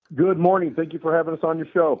Good morning. Thank you for having us on your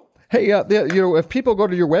show. Hey, if people go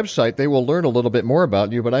to your website, they will learn a little bit more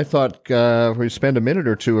about you. But I thought we'd spend a minute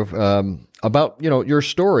or two about your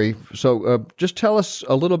story. So just tell us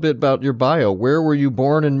a little bit about your bio. Where were you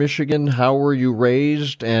born in Michigan? How were you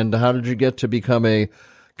raised? And how did you get to become a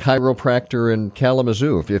chiropractor in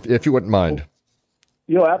Kalamazoo, if you wouldn't mind?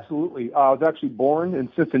 Absolutely. I was actually born in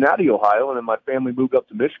Cincinnati, Ohio, and then my family moved up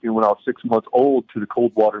to Michigan when I was 6 months old to the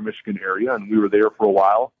Coldwater, Michigan area, and we were there for a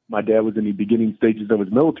while. My dad was in the beginning stages of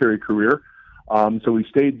his military career, so we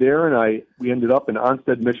stayed there, and we ended up in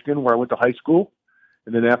Onstead, Michigan, where I went to high school.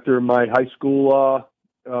 And then after my high school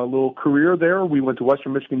little career there, we went to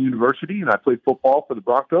Western Michigan University, and I played football for the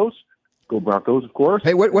Broncos. Go Broncos, of course.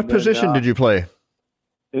 Hey, what position did you play?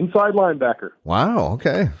 Inside linebacker. Wow,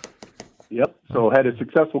 okay. Yep. So had a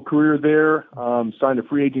successful career there, signed a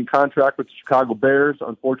free agent contract with the Chicago Bears.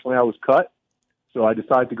 Unfortunately, I was cut. So I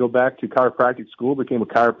decided to go back to chiropractic school, became a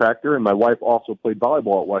chiropractor, and my wife also played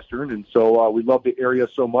volleyball at Western. And so we loved the area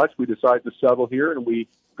so much, we decided to settle here, and we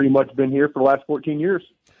pretty much been here for the last 14 years.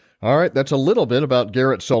 All right. That's a little bit about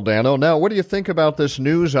Garrett Soldano. Now, what do you think about this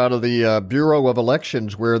news out of the Bureau of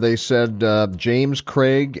Elections where they said James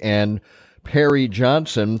Craig and Perry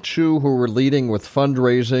Johnson, two who were leading with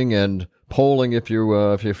fundraising and polling, if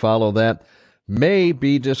you follow that, may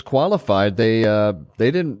be disqualified. They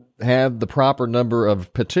didn't have the proper number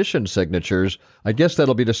of petition signatures. I guess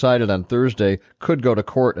that'll be decided on Thursday. Could go to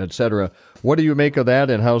court, etc. What do you make of that,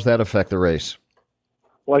 and how's that affect the race?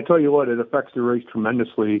 Well, I tell you what, it affects the race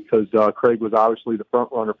tremendously because Craig was obviously the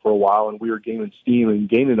front runner for a while, and we were gaining steam and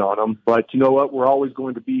gaining on him. But you know what? We're always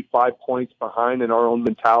going to be 5 points behind in our own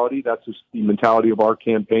mentality. That's just the mentality of our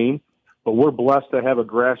campaign. But we're blessed to have a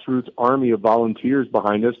grassroots army of volunteers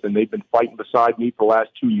behind us, and they've been fighting beside me for the last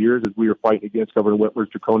 2 years as we were fighting against Governor Whitmer's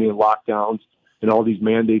draconian lockdowns and all these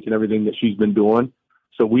mandates and everything that she's been doing.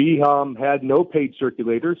 So we had no paid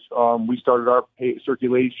circulators. We started our paid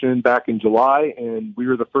circulation back in July, and we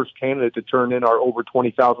were the first candidate to turn in our over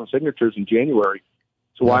 20,000 signatures in January.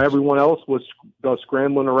 So while everyone else was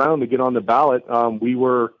scrambling around to get on the ballot, we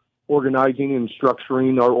were organizing and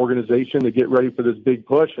structuring our organization to get ready for this big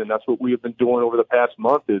push. And that's what we have been doing over the past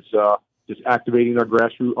month is just activating our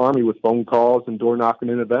grassroots army with phone calls and door knocking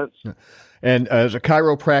and events. And as a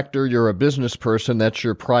chiropractor, you're a business person. That's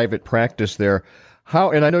your private practice there.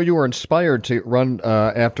 And I know you were inspired to run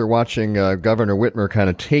after watching Governor Whitmer kind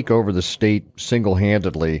of take over the state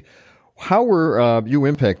single-handedly. How were you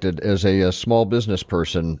impacted as a small business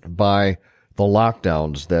person by the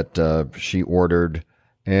lockdowns that she ordered?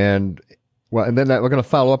 And then we're going to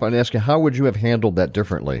follow up and ask you, how would you have handled that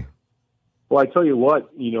differently? Well, I tell you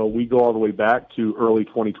what, we go all the way back to early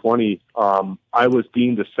 2020. I was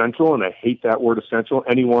deemed essential, and I hate that word essential.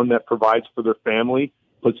 Anyone that provides for their family,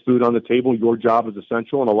 puts food on the table, your job is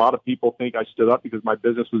essential. And a lot of people think I stood up because my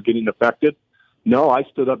business was getting affected. No, I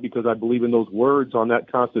stood up because I believe in those words on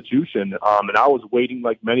that Constitution. And I was waiting,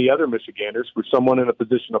 like many other Michiganders, for someone in a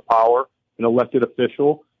position of power, an elected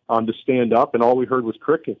official, to stand up. And all we heard was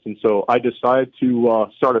crickets. And so I decided to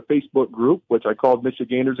start a Facebook group, which I called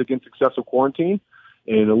Michiganders Against Excessive Quarantine.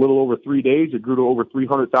 And in a little over 3 days, it grew to over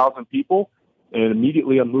 300,000 people. And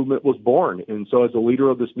immediately a movement was born. And so as a leader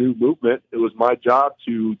of this new movement, it was my job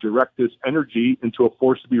to direct this energy into a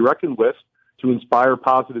force to be reckoned with to inspire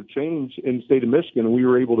positive change in the state of Michigan. And we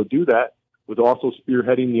were able to do that with also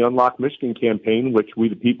spearheading the Unlock Michigan campaign, which we,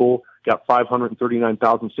 the people, got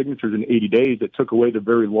 539,000 signatures in 80 days that took away the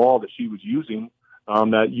very law that she was using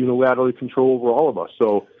that unilaterally control over all of us.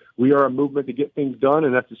 So we are a movement to get things done,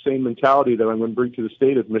 and that's the same mentality that I'm going to bring to the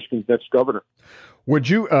state as Michigan's next governor. Would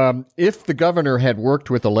you, if the governor had worked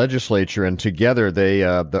with the legislature and together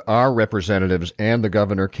our representatives and the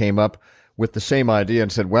governor came up with the same idea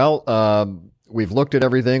and said, well, we've looked at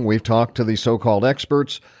everything, we've talked to the so-called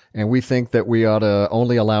experts, and we think that we ought to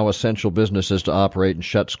only allow essential businesses to operate and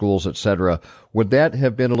shut schools, et cetera, would that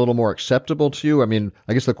have been a little more acceptable to you? I mean,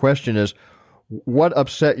 I guess the question is, what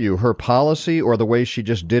upset you, her policy or the way she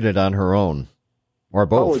just did it on her own? Or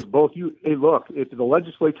both? Oh, it's both. Hey, look, if the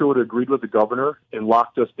legislature would have agreed with the governor and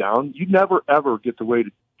locked us down, you'd never, ever get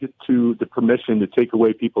to the permission to take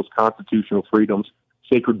away people's constitutional freedoms,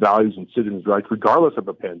 sacred values, and citizens' rights, regardless of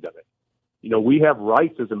a pandemic. We have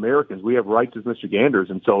rights as Americans. We have rights as Michiganders.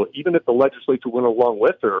 And so even if the legislature went along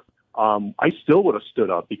with her, I still would have stood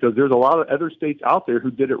up because there's a lot of other states out there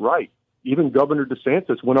who did it right. Even Governor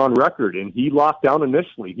DeSantis went on record, and he locked down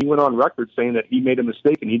initially. He went on record saying that he made a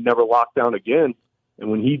mistake and he'd never lock down again. And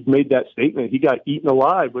when he made that statement, he got eaten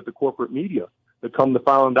alive with the corporate media. But come to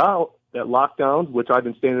find out that lockdowns, which I've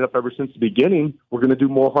been standing up ever since the beginning, were going to do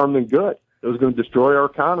more harm than good. It was going to destroy our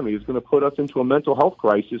economy. It's going to put us into a mental health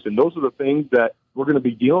crisis. And those are the things that we're going to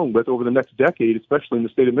be dealing with over the next decade, especially in the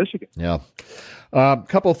state of Michigan. Yeah. A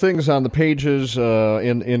couple of things on the pages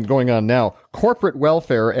in going on now. Corporate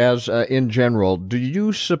welfare, as in general, do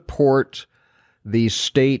you support the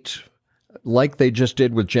state like they just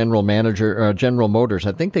did with General Motors?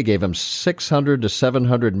 I think they gave them $600 to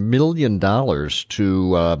 $700 million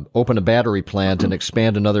to open a battery plant and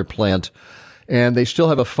expand another plant. And they still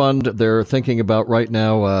have a fund they're thinking about right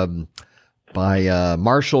now by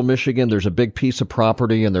Marshall, Michigan. There's a big piece of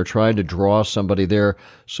property, and they're trying to draw somebody there.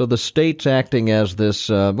 So the state's acting as this,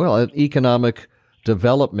 an economic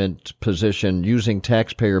development position using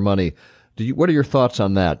taxpayer money. What are your thoughts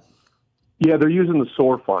on that? Yeah, they're using the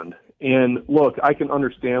SOAR fund. And look, I can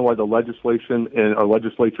understand why the legislature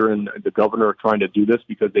and the governor are trying to do this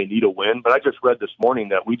because they need a win. But I just read this morning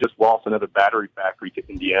that we just lost another battery factory to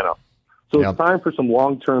Indiana. So It's time for some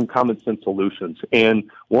long-term common sense solutions. And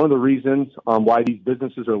one of the reasons why these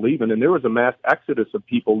businesses are leaving, and there was a mass exodus of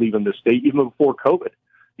people leaving the state even before COVID,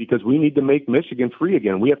 because we need to make Michigan free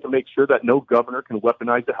again. We have to make sure that no governor can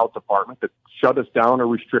weaponize the health department to shut us down or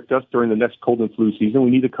restrict us during the next cold and flu season. We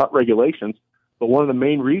need to cut regulations. But one of the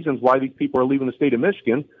main reasons why these people are leaving the state of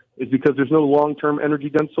Michigan is because there's no long-term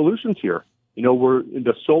energy-dense solutions here. You know,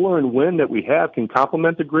 the solar and wind that we have can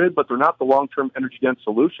complement the grid, but they're not the long-term energy-dense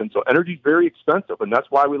solution. So energy is very expensive, and that's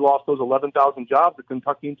why we lost those 11,000 jobs in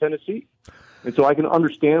Kentucky and Tennessee. And so I can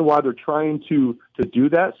understand why they're trying to do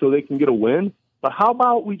that so they can get a win. But how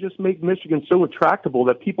about we just make Michigan so attractable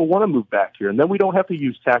that people want to move back here, and then we don't have to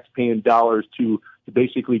use tax-paying dollars to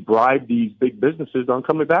basically bribe these big businesses on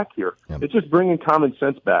coming back here. Yep. It's just bringing common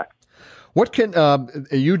sense back. What can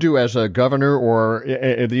you do as a governor or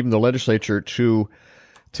even the legislature to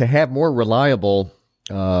have more reliable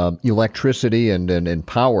electricity and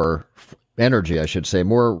power, energy, I should say,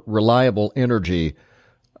 more reliable energy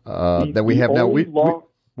that we have now?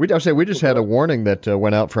 We just had a warning that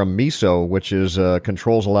went out from MISO, which is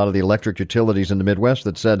controls a lot of the electric utilities in the Midwest,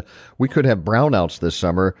 that said we could have brownouts this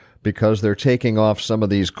summer because they're taking off some of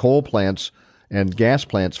these coal plants and gas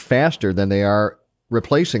plants faster than they are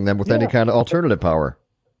replacing them with any kind of alternative power.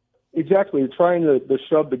 Exactly. They're trying to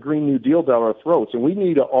shove the Green New Deal down our throats, and we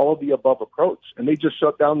need an all-of-the-above approach. And they just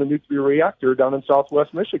shut down the nuclear reactor down in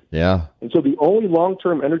southwest Michigan. Yeah. And so the only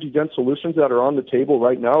long-term energy-dense solutions that are on the table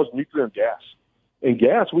right now is nuclear and gas. In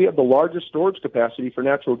gas, we have the largest storage capacity for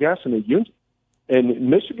natural gas in the union. And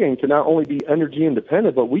Michigan can not only be energy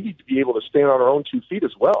independent, but we need to be able to stand on our own 2 feet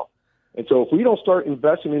as well. And so if we don't start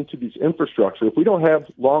investing into these infrastructure, if we don't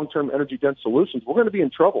have long-term energy-dense solutions, we're going to be in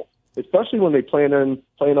trouble, especially when they plan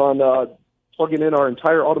on plugging in our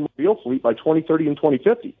entire automobile fleet by 2030 and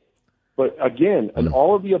 2050. But again, an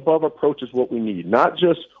all-of-the-above approach is what we need, not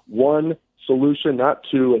just one solution, not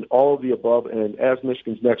two, and all of the above. And as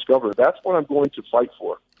Michigan's next governor, that's what I'm going to fight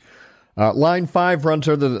for. Line 5 runs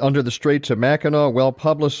under the Straits of Mackinac, well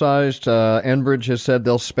publicized. Enbridge has said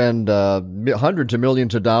they'll spend hundreds of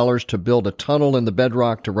millions of dollars to build a tunnel in the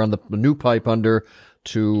bedrock to run the new pipe under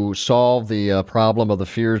to solve the problem of the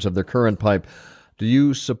fears of the current pipe. Do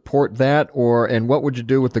you support that, and what would you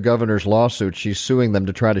do with the governor's lawsuit? She's suing them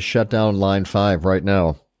to try to shut down Line 5 right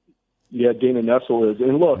now. Yeah, Dana Nessel is.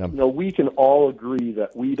 And look, we can all agree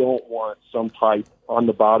that we don't want some pipe on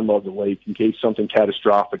the bottom of the lake in case something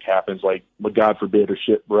catastrophic happens, like, God forbid, a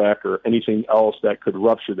shipwreck or anything else that could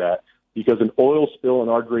rupture that, because an oil spill in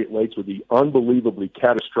our Great Lakes would be unbelievably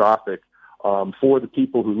catastrophic for the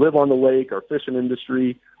people who live on the lake, our fishing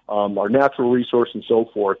industry, our natural resource, and so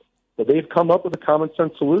forth. But they've come up with a common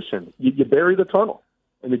sense solution. You bury the tunnel.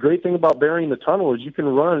 And the great thing about burying the tunnel is you can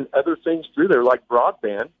run other things through there like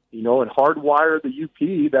broadband, and hardwire the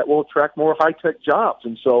UP that will attract more high-tech jobs.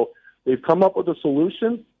 And so they've come up with a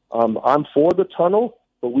solution. I'm for the tunnel,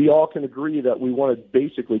 but we all can agree that we want to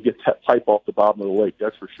basically get that pipe off the bottom of the lake,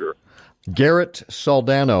 that's for sure. Garrett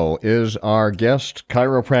Soldano is our guest.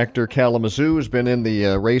 Chiropractor Kalamazoo has been in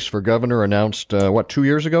the race for governor, announced, 2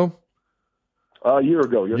 years ago? A year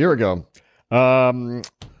ago. Yes. Year ago.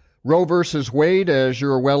 Roe versus Wade, as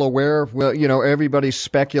you're well aware, everybody's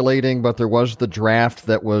speculating, but there was the draft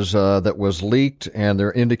that was leaked, and there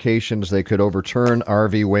are indications they could overturn R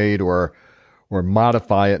v. Wade or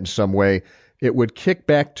modify it in some way. It would kick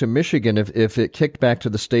back to Michigan if it kicked back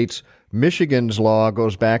to the states. Michigan's law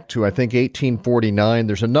goes back to, I think, 1849.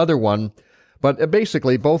 There's another one, but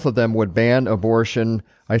basically both of them would ban abortion.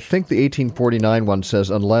 I think the 1849 one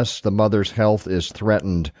says unless the mother's health is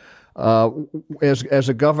threatened. As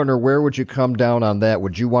a governor, where would you come down on that?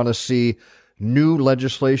 Would you want to see new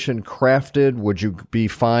legislation crafted? Would you be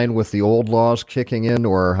fine with the old laws kicking in,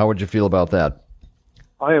 or how would you feel about that?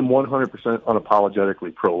 I am 100%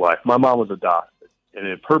 unapologetically pro-life. My mom was adopted, and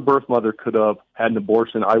if her birth mother could have had an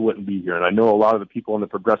abortion, I wouldn't be here. And I know a lot of the people on the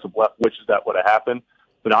progressive left wishes that would have happened,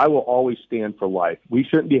 but I will always stand for life. We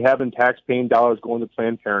shouldn't be having tax-paying dollars going to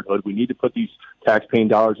Planned Parenthood. We need to put these tax-paying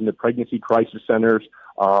dollars into pregnancy crisis centers,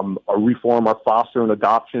 or reform our foster and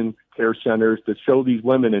adoption care centers to show these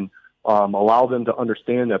women and allow them to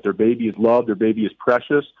understand that their baby is loved, their baby is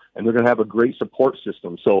precious, and they're going to have a great support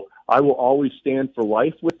system. So I will always stand for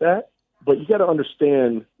life with that. But you got to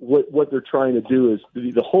understand what they're trying to do is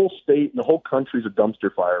the whole state and the whole country is a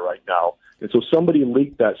dumpster fire right now. And so somebody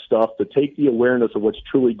leaked that stuff to take the awareness of what's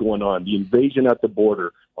truly going on, the invasion at the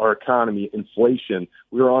border, our economy, inflation.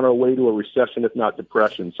 We are on our way to a recession, if not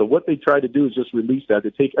depression. So what they try to do is just release that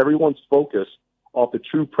to take everyone's focus off the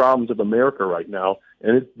true problems of America right now.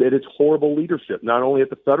 And it's horrible leadership, not only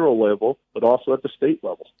at the federal level, but also at the state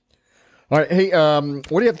level. All right. Hey,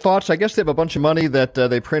 what are your thoughts? I guess they have a bunch of money that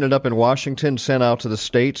they printed up in Washington, sent out to the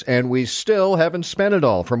states, and we still haven't spent it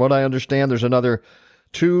all. From what I understand, there's another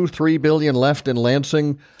 $2-3 billion left in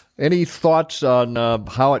Lansing. Any thoughts on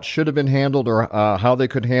how it should have been handled or how they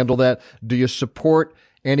could handle that? Do you support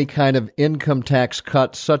any kind of income tax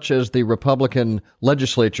cut such as the Republican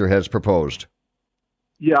legislature has proposed?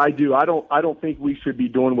 Yeah, I do. I don't think we should be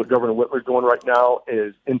doing what Governor Whitmer's doing right now,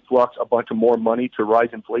 is influx a bunch of more money to rise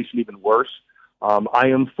inflation even worse. I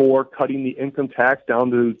am for cutting the income tax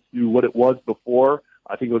down to what it was before.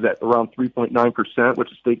 I think it was at around 3.9%,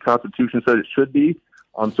 which the state constitution said it should be.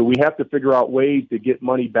 So we have to figure out ways to get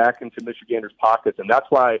money back into Michiganders' pockets. And that's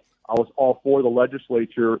why I was all for the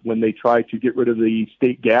legislature when they tried to get rid of the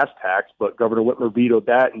state gas tax, but Governor Whitmer vetoed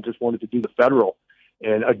that and just wanted to do the federal.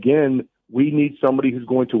 And again, we need somebody who's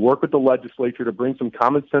going to work with the legislature to bring some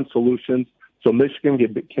common sense solutions so Michigan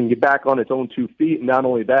can get back on its own 2 feet. And not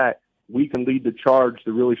only that, we can lead the charge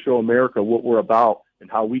to really show America what we're about and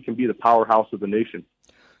how we can be the powerhouse of the nation.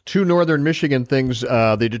 Two northern Michigan things.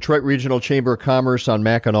 The Detroit Regional Chamber of Commerce on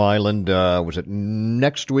Mackinac Island, was it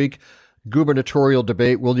next week? Gubernatorial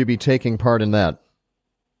debate. Will you be taking part in that?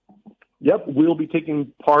 Yep, we'll be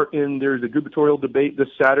taking part in, there's a gubernatorial debate this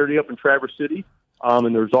Saturday up in Traverse City.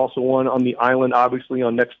 And there's also one on the island, obviously,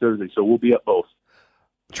 on next Thursday. So we'll be at both.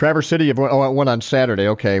 Traverse City, one on Saturday.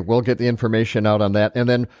 Okay, we'll get the information out on that. And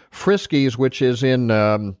then Friskies, which is in,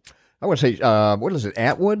 I want to say, what is it,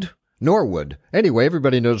 Atwood? Norwood. Anyway,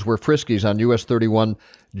 everybody knows where Friskies on US 31,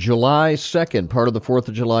 July 2nd, part of the 4th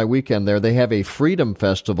of July weekend there. They have a Freedom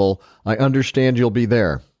Festival. I understand you'll be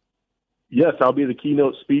there. Yes, I'll be the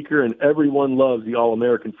keynote speaker, and everyone loves the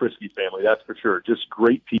All-American Friskies family, that's for sure. Just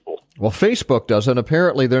great people. Well, Facebook doesn't.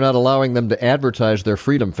 Apparently, they're not allowing them to advertise their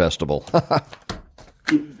Freedom Festival.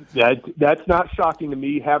 That's not shocking to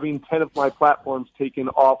me. Having 10 of my platforms taken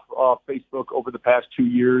off Facebook over the past 2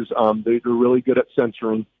 years, they're really good at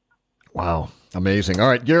censoring. Wow. Amazing. All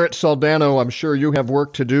right, Garrett Soldano, I'm sure you have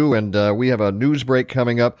work to do, and we have a news break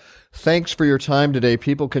coming up. Thanks for your time today.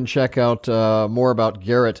 People can check out more about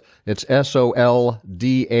Garrett. It's Soldano,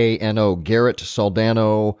 Garrett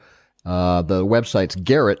Soldano. The website's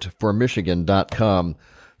garrettformichigan.com.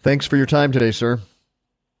 Thanks for your time today, sir.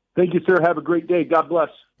 Thank you, sir. Have a great day. God bless.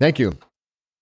 Thank you.